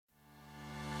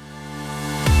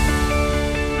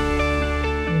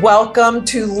Welcome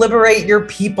to Liberate Your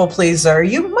People Pleaser.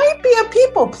 You might be a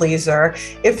people pleaser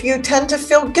if you tend to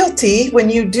feel guilty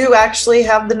when you do actually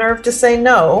have the nerve to say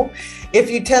no, if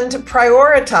you tend to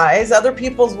prioritize other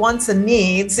people's wants and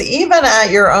needs, even at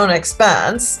your own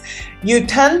expense, you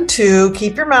tend to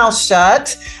keep your mouth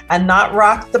shut and not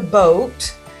rock the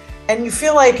boat, and you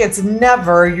feel like it's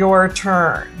never your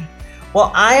turn.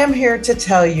 Well, I am here to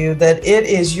tell you that it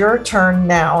is your turn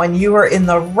now, and you are in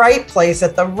the right place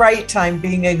at the right time,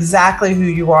 being exactly who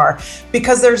you are,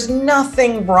 because there's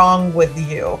nothing wrong with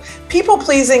you. People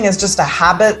pleasing is just a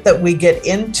habit that we get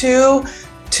into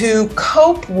to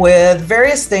cope with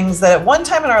various things that at one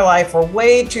time in our life were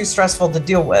way too stressful to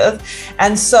deal with.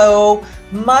 And so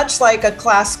much like a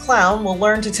class clown will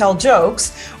learn to tell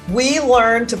jokes, we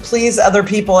learn to please other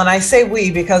people. And I say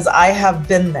we because I have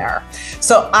been there.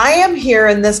 So I am here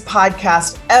in this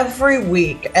podcast every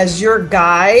week as your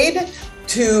guide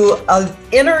to an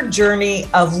inner journey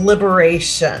of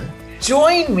liberation.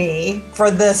 Join me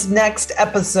for this next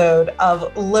episode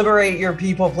of Liberate Your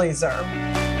People Pleaser.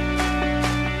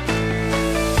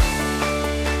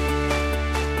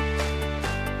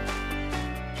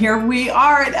 Here we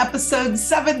are at episode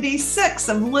 76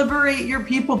 of Liberate Your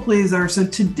People Pleaser. So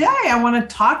today I want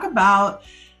to talk about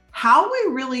how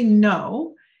we really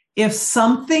know if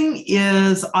something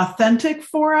is authentic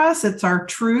for us, it's our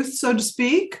truth, so to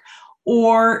speak,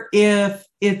 or if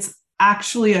it's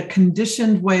actually a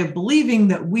conditioned way of believing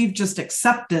that we've just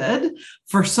accepted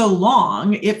for so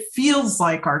long, it feels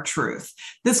like our truth.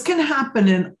 This can happen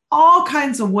in all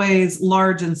kinds of ways,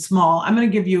 large and small. I'm going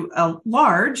to give you a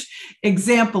large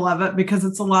example of it because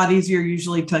it's a lot easier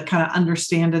usually to kind of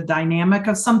understand a dynamic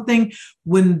of something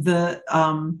when the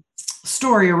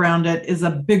story around it is a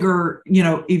bigger,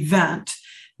 event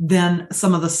than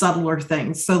some of the subtler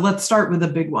things. So let's start with a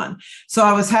big one. So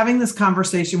I was having this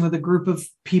conversation with a group of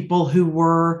people who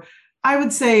were, I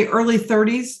would say, early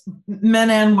 30s, men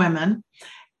and women.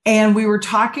 And we were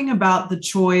talking about the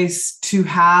choice to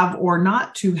have or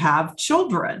not to have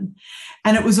children.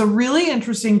 And it was a really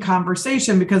interesting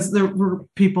conversation because there were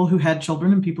people who had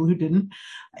children and people who didn't.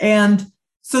 And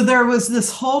so there was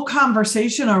this whole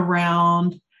conversation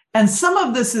around, and some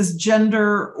of this is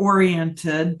gender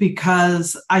oriented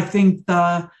because I think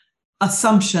the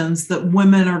assumptions that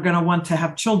women are going to want to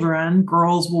have children,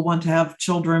 girls will want to have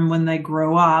children when they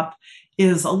grow up,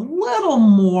 is a little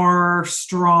more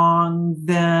strong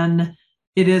than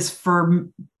it is for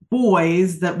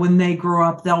boys, that when they grow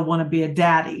up, they'll want to be a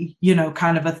daddy,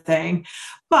 kind of a thing.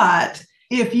 But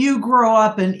if you grow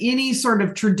up in any sort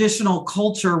of traditional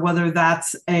culture, whether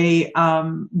that's a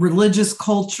religious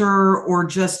culture or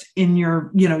just in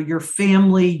your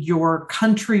family, your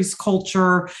country's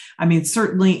culture, I mean,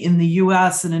 certainly in the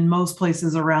US and in most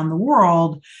places around the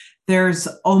world, there's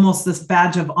almost this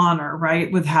badge of honor,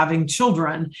 right, with having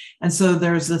children. And so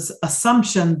there's this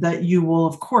assumption that you will,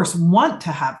 of course, want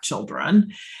to have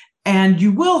children and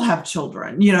you will have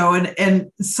children,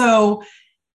 and so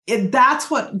that's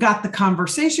what got the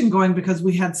conversation going, because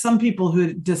we had some people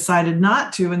who decided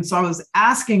not to. And so I was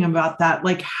asking about that,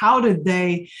 like, how did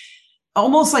they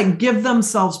almost like give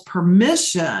themselves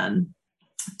permission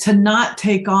to not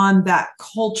take on that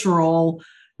cultural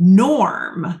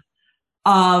norm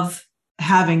of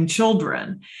having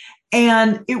children?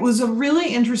 And it was a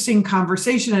really interesting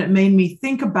conversation. And it made me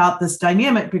think about this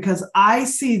dynamic because I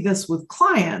see this with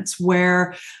clients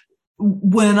where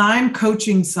when I'm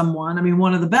coaching someone, I mean,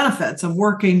 one of the benefits of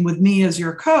working with me as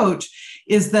your coach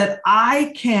is that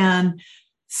I can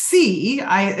see,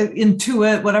 I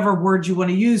intuit, whatever word you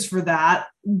want to use for that,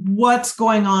 what's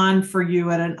going on for you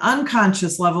at an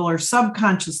unconscious level or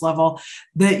subconscious level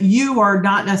that you are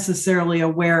not necessarily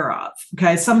aware of.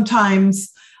 Okay.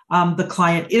 Sometimes the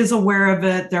client is aware of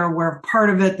it. They're aware of part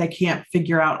of it. They can't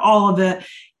figure out all of it.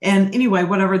 And anyway,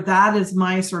 whatever, that is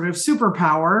my sort of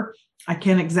superpower. I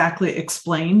can't exactly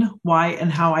explain why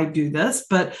and how I do this,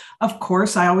 but of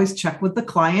course, I always check with the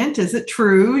client. Is it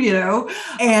true?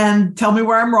 And tell me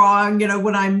where I'm wrong.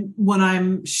 When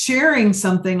I'm sharing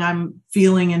something, I'm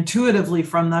feeling intuitively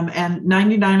from them. And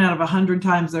 99 out of 100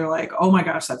 times, they're like, oh my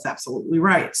gosh, that's absolutely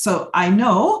right. So I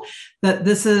know that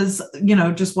this is,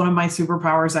 just one of my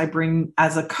superpowers I bring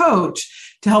as a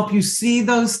coach to help you see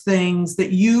those things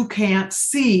that you can't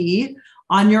see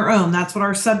on your own. That's what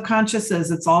our subconscious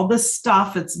is. It's all this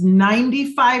stuff. It's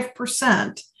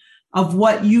 95% of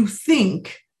what you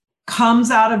think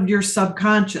comes out of your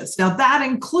subconscious. Now, that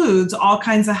includes all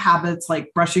kinds of habits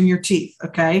like brushing your teeth,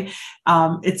 okay?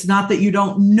 It's not that you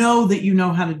don't know that you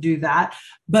know how to do that,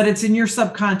 but it's in your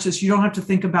subconscious. You don't have to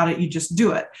think about it. You just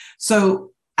do it.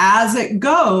 So as it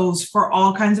goes for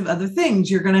all kinds of other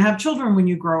things, you're going to have children when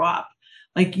you grow up.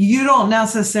 Like you don't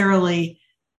necessarily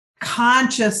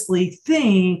consciously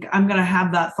think I'm going to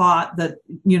have that thought that,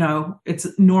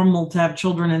 it's normal to have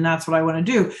children and that's what I want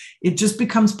to do. It just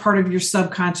becomes part of your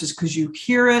subconscious because you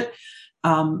hear it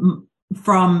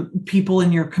from people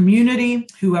in your community,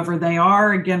 whoever they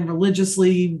are, again,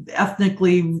 religiously,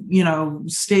 ethnically,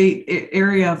 state,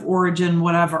 area of origin,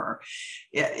 whatever,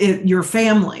 your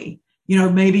family,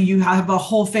 maybe you have a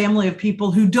whole family of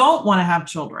people who don't want to have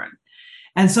children.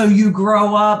 And so you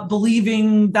grow up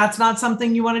believing that's not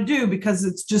something you want to do because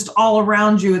it's just all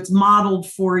around you. It's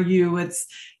modeled for you.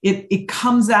 It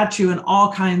comes at you in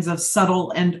all kinds of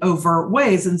subtle and overt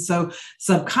ways. And so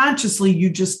subconsciously, you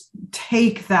just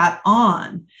take that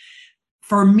on.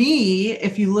 For me,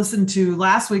 if you listen to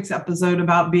last week's episode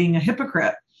about being a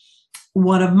hypocrite,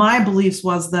 one of my beliefs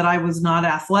was that I was not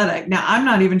athletic. Now, I'm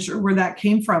not even sure where that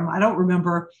came from. I don't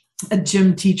remember a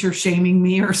gym teacher shaming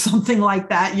me or something like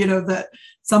that, that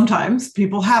sometimes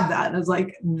people have that. And it's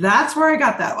like, that's where I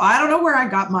got that. I don't know where I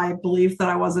got my belief that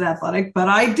I wasn't athletic, but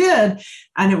I did.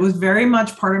 And it was very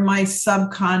much part of my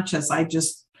subconscious.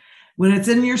 When it's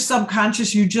in your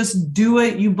subconscious, you just do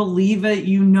it, you believe it,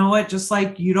 you know it, just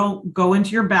like you don't go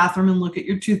into your bathroom and look at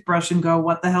your toothbrush and go,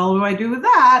 what the hell do I do with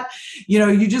that?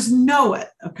 You just know it.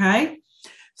 Okay.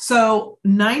 So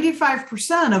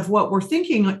 95% of what we're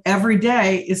thinking every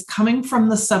day is coming from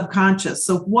the subconscious.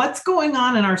 So what's going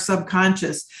on in our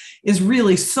subconscious is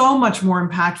really so much more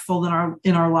impactful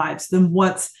in our lives than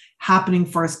what's happening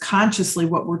for us consciously,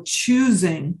 what we're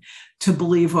choosing to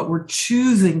believe, what we're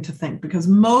choosing to think, because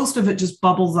most of it just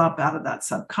bubbles up out of that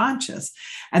subconscious.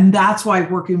 And that's why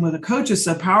working with a coach is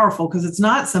so powerful, because it's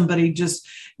not somebody just,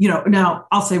 now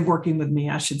I'll say working with me,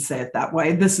 I should say it that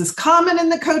way. This is common in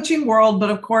the coaching world,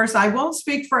 but of course I won't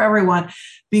speak for everyone,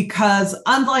 because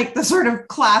unlike the sort of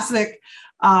classic,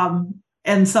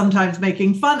 and sometimes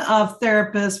making fun of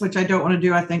therapists, which I don't want to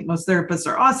do. I think most therapists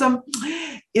are awesome.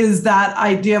 Is that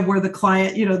idea where the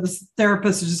client, the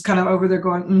therapist is just kind of over there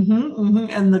going,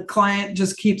 and the client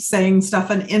just keeps saying stuff.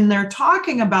 And in their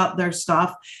talking about their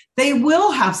stuff, they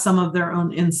will have some of their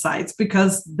own insights,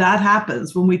 because that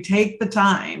happens when we take the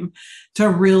time to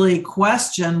really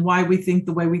question why we think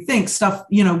the way we think. Stuff,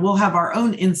 we'll have our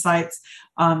own insights,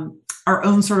 our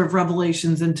own sort of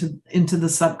revelations into the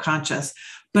subconscious.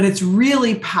 But it's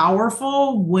really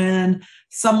powerful when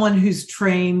someone who's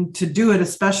trained to do it,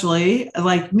 especially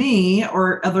like me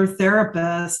or other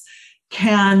therapists,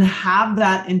 can have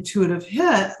that intuitive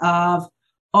hit of,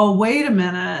 oh, wait a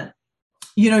minute,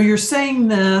 you're saying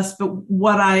this, but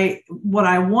what I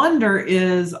wonder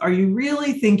is, are you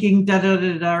really thinking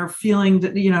or feeling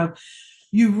that,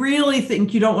 you really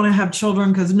think you don't want to have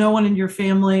children because no one in your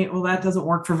family, well, that doesn't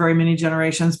work for very many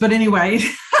generations. But anyway,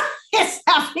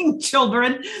 having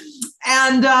children.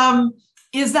 And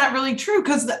is that really true?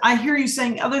 Because I hear you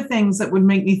saying other things that would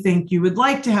make me think you would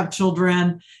like to have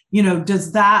children.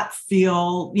 Does that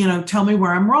feel, tell me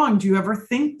where I'm wrong. Do you ever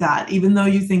think that, even though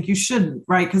you think you shouldn't,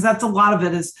 right? Because that's a lot of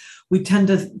it, is we tend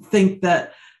to think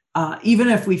that even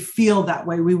if we feel that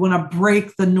way, we want to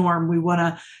break the norm. We want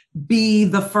to be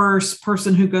the first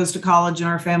person who goes to college in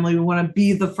our family. We want to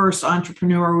be the first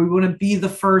entrepreneur. We want to be the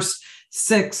first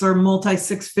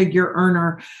multi-six-figure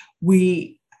earner.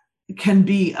 We can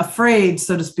be afraid,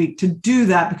 so to speak, to do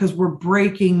that because we're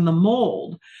breaking the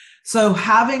mold. So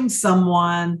having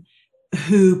someone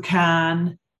who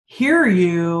can hear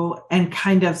you and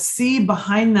kind of see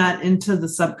behind that into the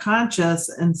subconscious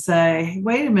and say,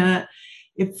 wait a minute,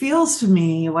 it feels to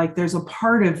me like there's a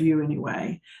part of you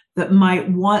anyway that might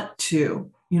want to,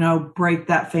 break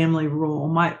that family rule,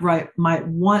 might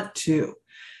want to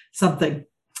something,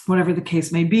 whatever the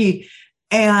case may be.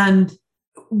 And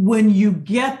when you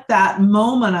get that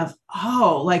moment of,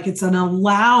 it's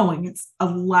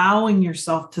allowing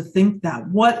yourself to think that,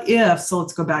 what if, so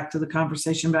let's go back to the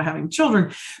conversation about having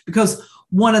children, because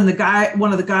one of the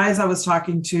guys I was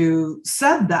talking to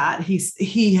said that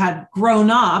he had grown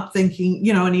up thinking,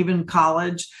 and even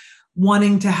college,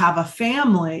 wanting to have a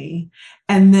family,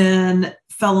 and then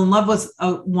fell in love with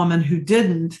a woman who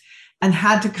didn't, and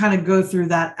had to kind of go through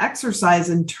that exercise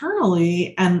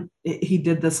internally. And he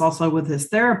did this also with his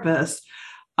therapist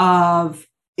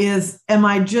am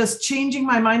I just changing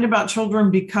my mind about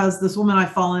children because this woman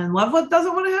I've fallen in love with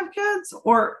doesn't want to have kids?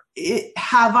 Or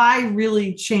have I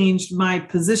really changed my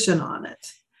position on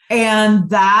it? And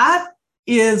that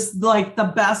is like the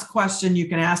best question you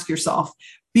can ask yourself,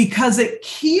 because it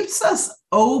keeps us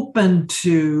open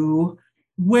to,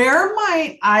 where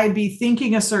might I be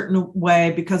thinking a certain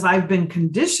way because I've been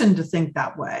conditioned to think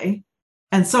that way,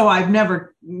 and so I've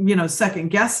never, second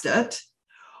guessed it?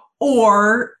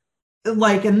 Or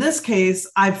like in this case,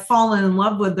 I've fallen in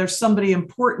love with, there's somebody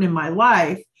important in my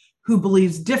life who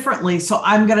believes differently. So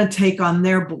I'm going to take on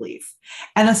their belief.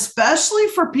 And especially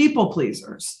for people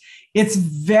pleasers, it's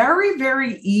very,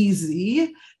 very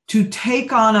easy to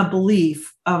take on a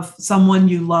belief of someone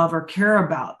you love or care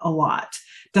about a lot.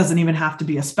 Doesn't even have to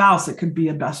be a spouse. It could be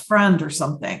a best friend or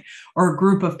something, or a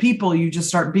group of people you just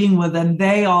start being with, and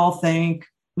they all think,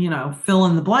 fill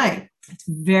in the blank. It's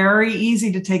very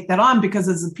easy to take that on because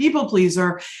as a people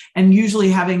pleaser and usually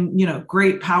having,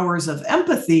 great powers of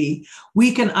empathy,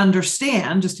 we can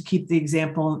understand, just to keep the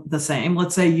example the same.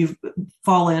 Let's say you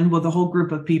fall in with a whole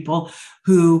group of people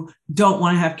who don't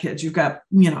want to have kids. You've got,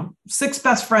 6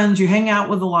 best friends you hang out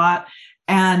with a lot,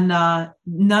 and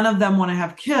none of them want to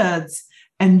have kids,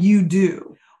 and you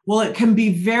do. Well, it can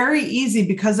be very easy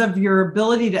because of your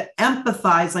ability to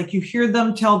empathize. Like you hear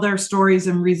them tell their stories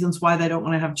and reasons why they don't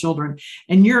want to have children,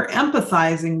 and you're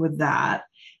empathizing with that.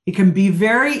 It can be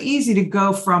very easy to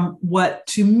go from what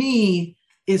to me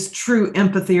is true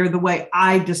empathy, or the way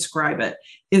I describe it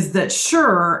is that,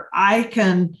 sure, I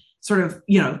can sort of,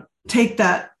 take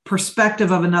that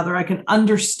perspective of another. I can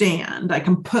understand, I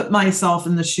can put myself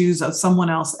in the shoes of someone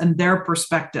else and their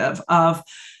perspective of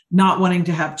not wanting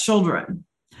to have children.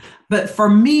 But for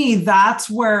me, that's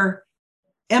where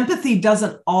empathy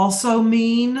doesn't also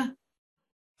mean,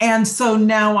 and so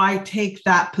now I take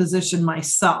that position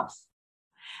myself.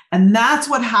 And that's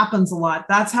what happens a lot.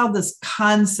 That's how this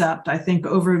concept, I think,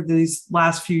 over these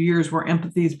last few years, where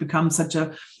empathy has become such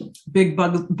a big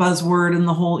buzzword in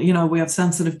the whole, we have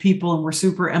sensitive people and we're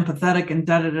super empathetic and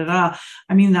da-da-da-da.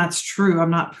 I mean, that's true. I'm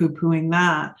not poo-pooing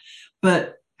that.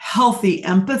 But healthy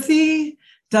empathy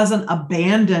doesn't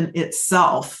abandon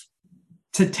itself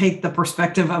to take the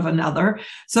perspective of another.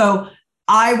 So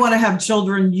I want to have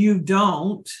children, you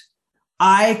don't.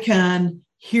 I can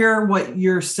hear what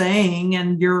you're saying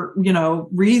and your,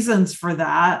 reasons for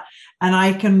that. And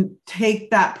I can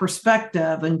take that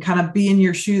perspective and kind of be in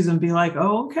your shoes and be like,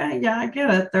 oh, okay, yeah, I get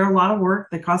it. They're a lot of work.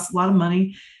 They cost a lot of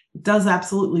money. It does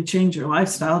absolutely change your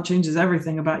lifestyle. It changes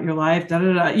everything about your life,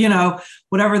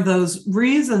 whatever those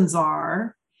reasons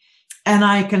are. And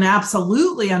I can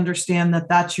absolutely understand that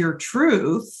that's your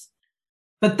truth,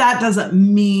 but that doesn't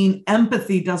mean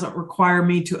empathy doesn't require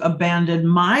me to abandon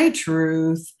my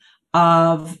truth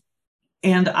of,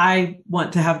 and I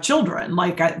want to have children.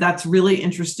 That's really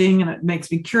interesting and it makes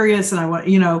me curious. And I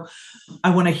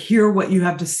want to hear what you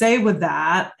have to say with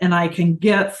that. And I can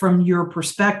get from your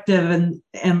perspective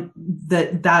and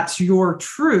that's your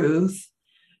truth,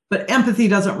 but empathy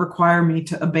doesn't require me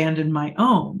to abandon my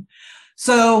own.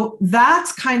 So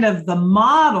that's kind of the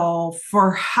model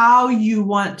for how you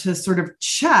want to sort of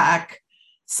check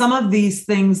some of these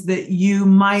things that you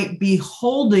might be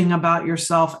holding about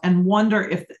yourself and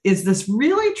wonder is this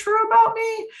really true about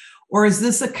me? Or is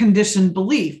this a conditioned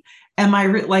belief? Am I,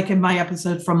 like in my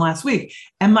episode from last week,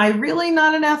 am I really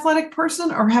not an athletic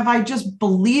person? Or have I just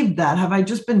believed that? Have I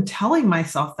just been telling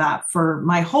myself that for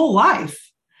my whole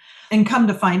life? And come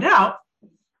to find out,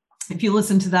 if you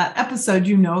listen to that episode,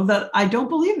 you know that I don't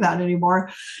believe that anymore.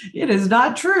 It is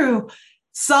not true.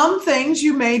 Some things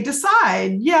you may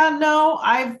decide, yeah, no,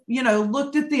 I've,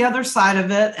 looked at the other side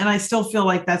of it and I still feel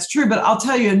like that's true. But I'll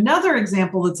tell you another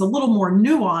example that's a little more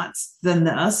nuanced than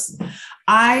this.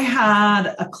 I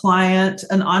had a client,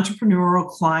 an entrepreneurial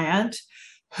client,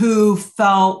 who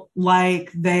felt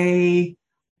like it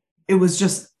was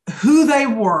just who they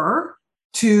were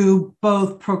to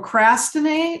both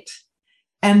procrastinate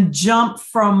and jump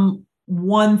from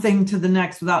one thing to the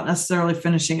next without necessarily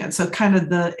finishing it. So kind of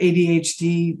the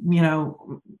ADHD,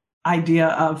 idea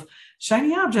of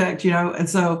shiny object, and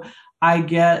so I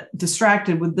get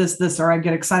distracted with this, or I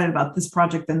get excited about this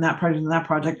project and that project and that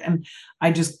project. And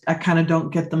I kind of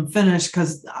don't get them finished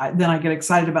because then I get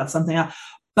excited about something else.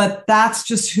 But that's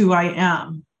just who I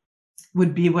am,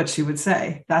 would be what she would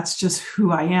say. That's just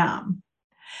who I am.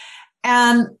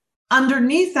 And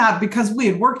underneath that, because we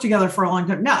had worked together for a long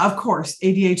time. Now, of course,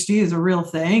 ADHD is a real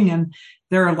thing. And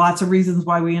there are lots of reasons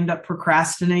why we end up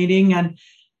procrastinating. And,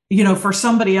 for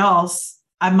somebody else,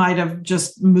 I might have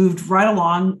just moved right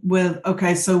along with,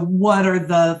 okay, so what are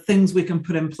the things we can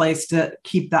put in place to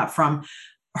keep that from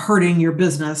hurting your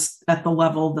business at the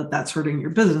level that's hurting your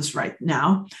business right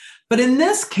now? But in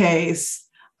this case,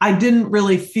 I didn't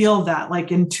really feel that.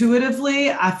 Like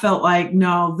intuitively, I felt like,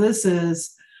 no, this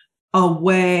is a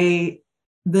way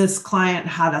this client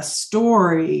had a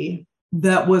story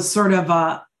that was sort of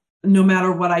no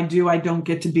matter what I do, I don't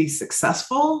get to be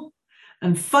successful.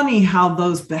 And funny how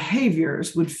those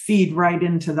behaviors would feed right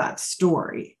into that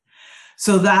story.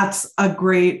 So that's a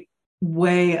great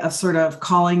way of sort of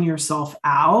calling yourself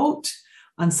out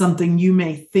on something you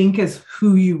may think is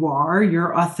who you are,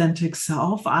 your authentic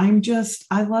self. I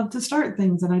love to start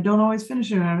things and I don't always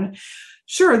finish it.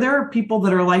 Sure, there are people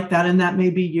that are like that, and that may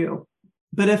be you.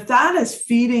 But if that is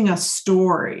feeding a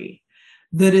story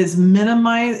that is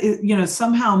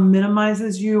somehow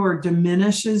minimizes you or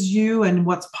diminishes you and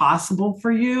what's possible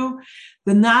for you,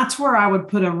 then that's where I would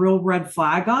put a real red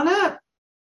flag on it.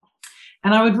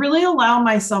 And I would really allow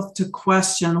myself to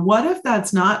question, what if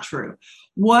that's not true?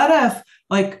 What if,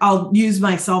 like, I'll use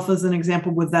myself as an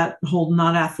example with that whole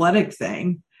non-athletic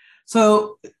thing.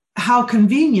 So how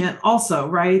convenient also,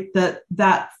 right?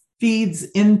 That feeds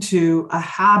into a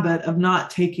habit of not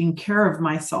taking care of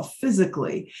myself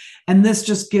physically. And this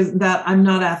just gives that I'm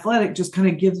not athletic, just kind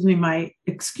of gives me my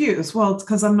excuse. Well, it's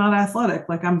because I'm not athletic.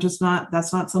 Like that's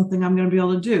not something I'm going to be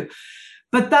able to do.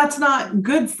 But that's not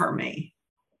good for me.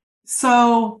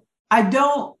 So I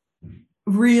don't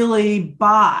really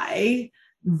buy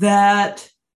that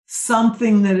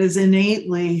something that is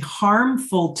innately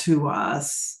harmful to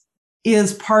us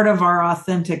is part of our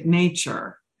authentic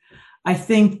nature. I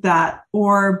think that,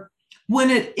 or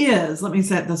when it is, let me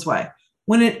say it this way.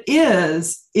 When it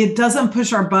is, it doesn't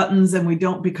push our buttons and we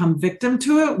don't become victim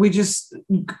to it. We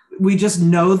just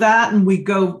know that, and we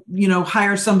go,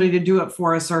 hire somebody to do it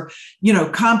for us, or,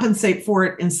 compensate for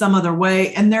it in some other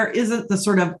way. And there isn't the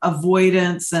sort of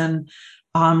avoidance and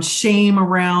shame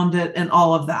around it and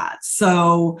all of that.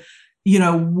 So,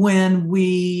 when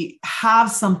we have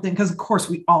something, because of course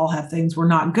we all have things we're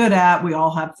not good at. We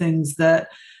all have things that,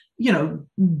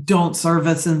 don't serve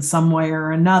us in some way or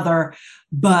another.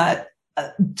 But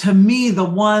to me, the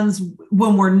ones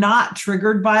when we're not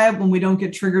triggered by it, when we don't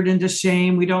get triggered into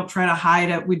shame, we don't try to hide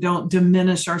it, we don't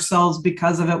diminish ourselves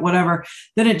because of it, whatever,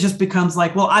 then it just becomes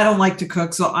like, well, I don't like to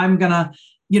cook, so I'm going to,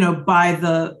 buy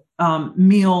the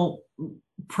meal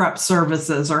prep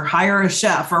services or hire a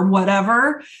chef or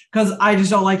whatever, because I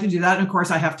just don't like to do that. And of course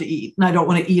I have to eat, and I don't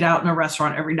want to eat out in a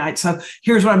restaurant every night. So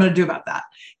here's what I'm going to do about that.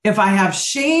 If I have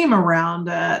shame around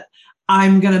it,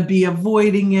 I'm going to be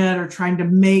avoiding it or trying to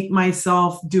make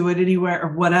myself do it anyway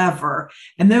or whatever.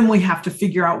 And then we have to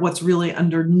figure out what's really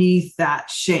underneath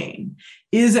that shame.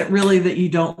 Is it really that you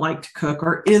don't like to cook,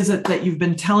 or is it that you've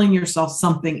been telling yourself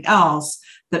something else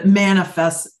that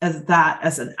manifests as that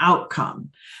as an outcome?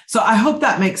 So I hope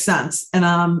that makes sense.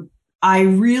 And I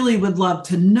really would love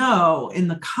to know in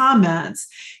the comments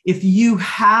if you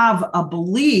have a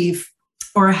belief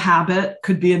or a habit,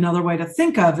 could be another way to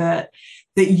think of it,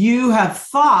 that you have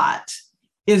thought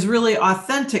is really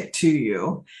authentic to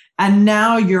you. And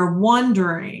now you're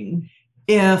wondering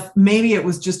if maybe it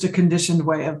was just a conditioned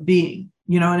way of being,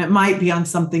 and it might be on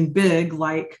something big,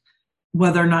 like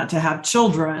whether or not to have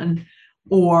children,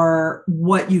 or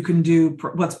what you can do,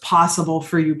 what's possible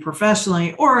for you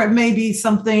professionally, or it may be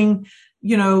something,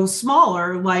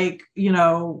 smaller, like,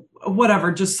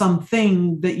 whatever, just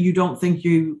something that you don't think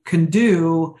you can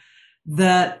do,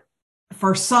 that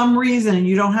for some reason, and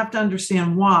you don't have to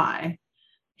understand why,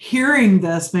 hearing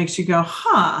this makes you go,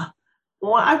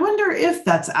 well, I wonder if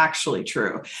that's actually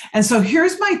true. And so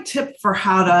here's my tip for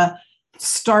how to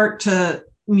start to,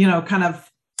 kind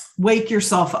of wake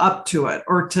yourself up to it,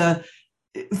 or to,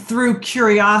 through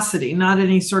curiosity, not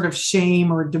any sort of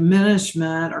shame or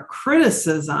diminishment or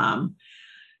criticism,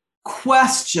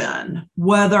 question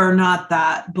whether or not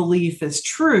that belief is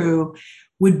true,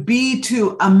 would be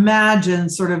to imagine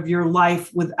sort of your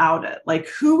life without it. Like,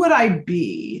 who would I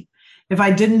be if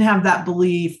I didn't have that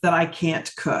belief that I can't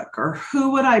cook? Or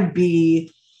who would I be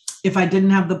if I didn't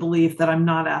have the belief that I'm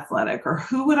not athletic? Or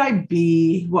who would I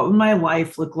be? What would my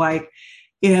life look like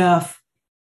if,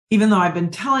 even though I've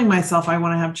been telling myself I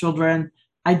want to have children,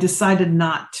 I decided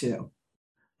not to?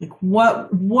 Like,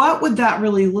 what would that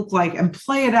really look like? And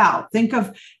play it out. Think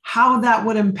of how that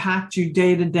would impact you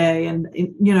day to day, and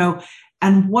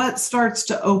and what starts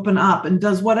to open up, and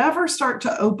does whatever start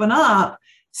to open up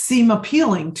seem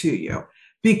appealing to you?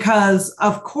 Because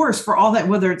of course, for all that,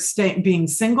 whether it's being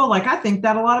single, like I think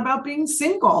that a lot about being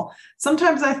single.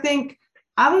 Sometimes I think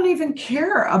I don't even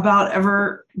care about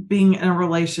ever being in a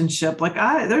relationship. Like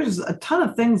there's a ton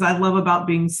of things I love about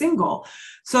being single.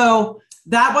 So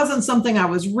that wasn't something I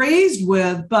was raised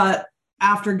with, but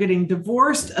after getting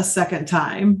divorced a second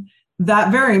time,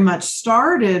 that very much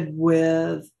started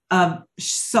with a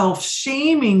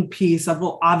self-shaming piece of,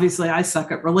 well, obviously I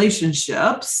suck at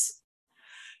relationships,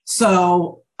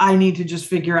 so I need to just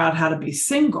figure out how to be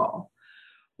single.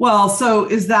 Well, so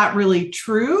is that really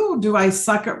true? Do I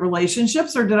suck at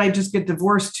relationships, or did I just get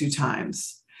divorced 2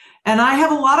 times? And I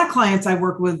have a lot of clients I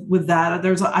work with that.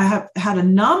 I have had a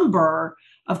number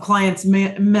of clients,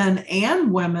 men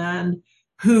and women,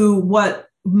 who what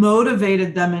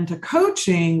motivated them into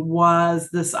coaching was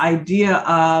this idea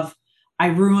of, I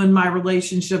ruined my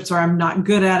relationships, or I'm not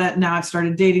good at it. Now I've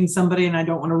started dating somebody and I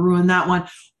don't want to ruin that one.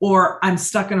 Or I'm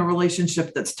stuck in a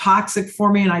relationship that's toxic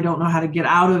for me and I don't know how to get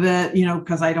out of it,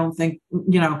 because I don't think,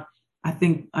 I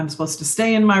think I'm supposed to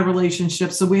stay in my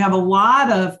relationship. So we have a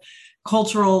lot of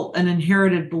cultural and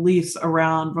inherited beliefs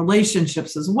around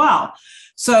relationships as well.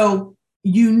 So,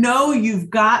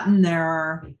 you've gotten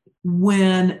there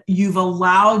when you've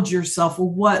allowed yourself,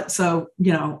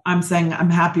 I'm saying I'm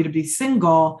happy to be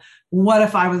single. What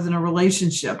if I was in a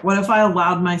relationship? What if I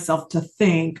allowed myself to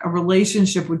think a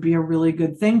relationship would be a really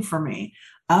good thing for me?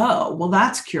 Oh, well,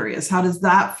 that's curious. How does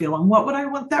that feel? And what would I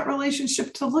want that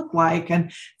relationship to look like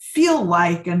and feel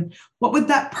like? And what would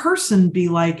that person be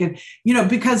like? And,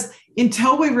 because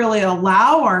until we really give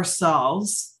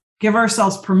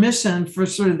ourselves permission for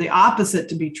sort of the opposite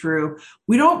to be true,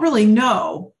 we don't really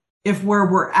know if where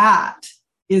we're at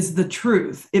is the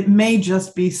truth. It may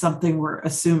just be something we're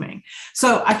assuming.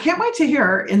 So I can't wait to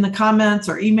hear in the comments,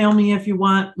 or email me if you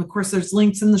want. Of course, there's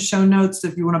links in the show notes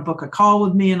if you want to book a call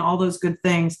with me and all those good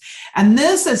things. And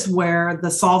this is where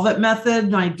the Solve It method,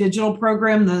 my digital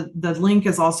program, the link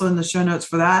is also in the show notes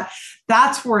for that.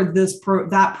 That's where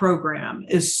that program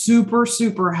is super,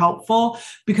 super helpful,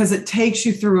 because it takes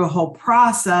you through a whole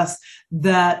process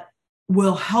that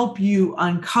will help you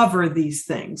uncover these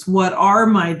things. What are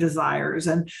my desires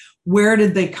and where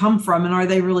did they come from? And are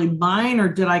they really mine, or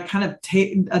did I kind of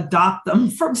adopt them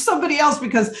from somebody else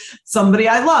because somebody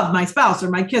I love, my spouse or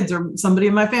my kids or somebody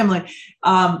in my family,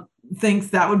 thinks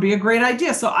that would be a great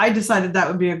idea. So I decided that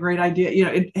would be a great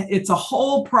idea. It's a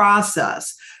whole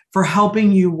process for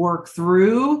helping you work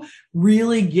through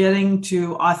really getting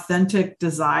to authentic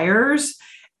desires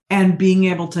and being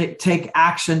able to take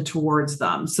action towards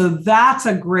them. So that's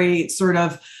a great sort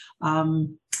of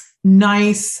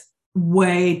nice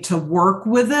way to work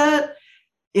with it,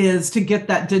 is to get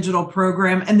that digital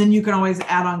program. And then you can always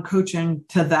add on coaching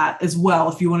to that as well.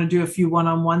 If you want to do a few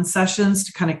one-on-one sessions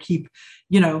to kind of keep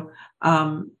the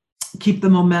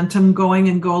momentum going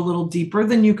and go a little deeper,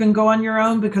 then you can go on your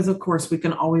own, because of course we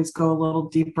can always go a little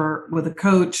deeper with a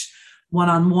coach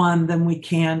one-on-one than we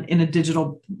can in a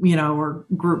digital, or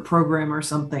group program or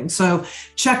something. So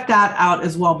check that out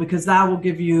as well, because that will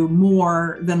give you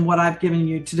more than what I've given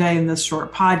you today in this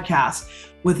short podcast,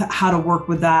 with how to work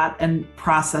with that and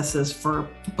processes for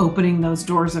opening those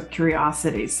doors of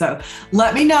curiosity. So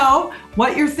let me know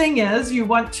what your thing is. You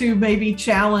want to maybe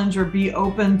challenge or be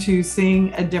open to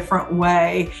seeing a different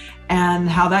way, and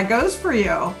how that goes for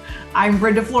you. I'm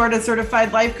Brenda Florida,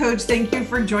 Certified Life Coach. Thank you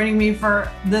for joining me for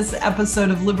this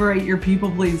episode of Liberate Your People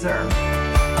Pleaser.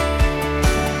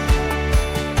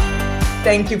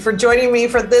 Thank you for joining me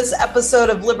for this episode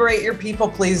of Liberate Your People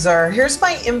Pleaser. Here's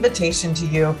my invitation to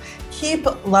you. Keep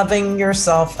loving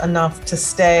yourself enough to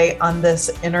stay on this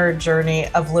inner journey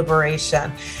of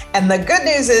liberation. And the good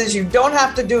news is you don't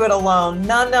have to do it alone.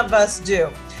 None of us do.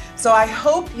 So I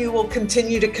hope you will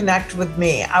continue to connect with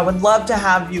me. I would love to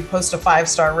have you post a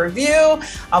 5-star review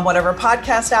on whatever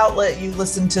podcast outlet you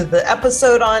listen to the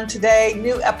episode on today.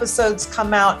 New episodes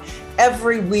come out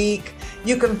every week.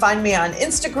 You can find me on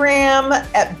Instagram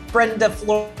at Brenda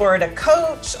Florida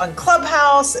Coach, on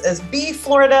Clubhouse as B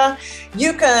Florida.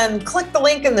 You can click the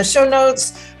link in the show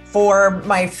notes for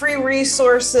my free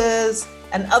resources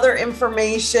and other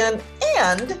information.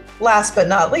 And last but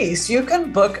not least, you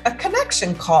can book a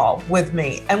connection call with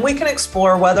me, and we can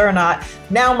explore whether or not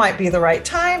now might be the right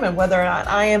time and whether or not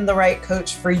I am the right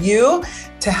coach for you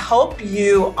to help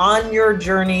you on your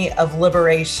journey of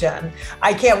liberation.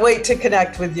 I can't wait to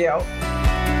connect with you.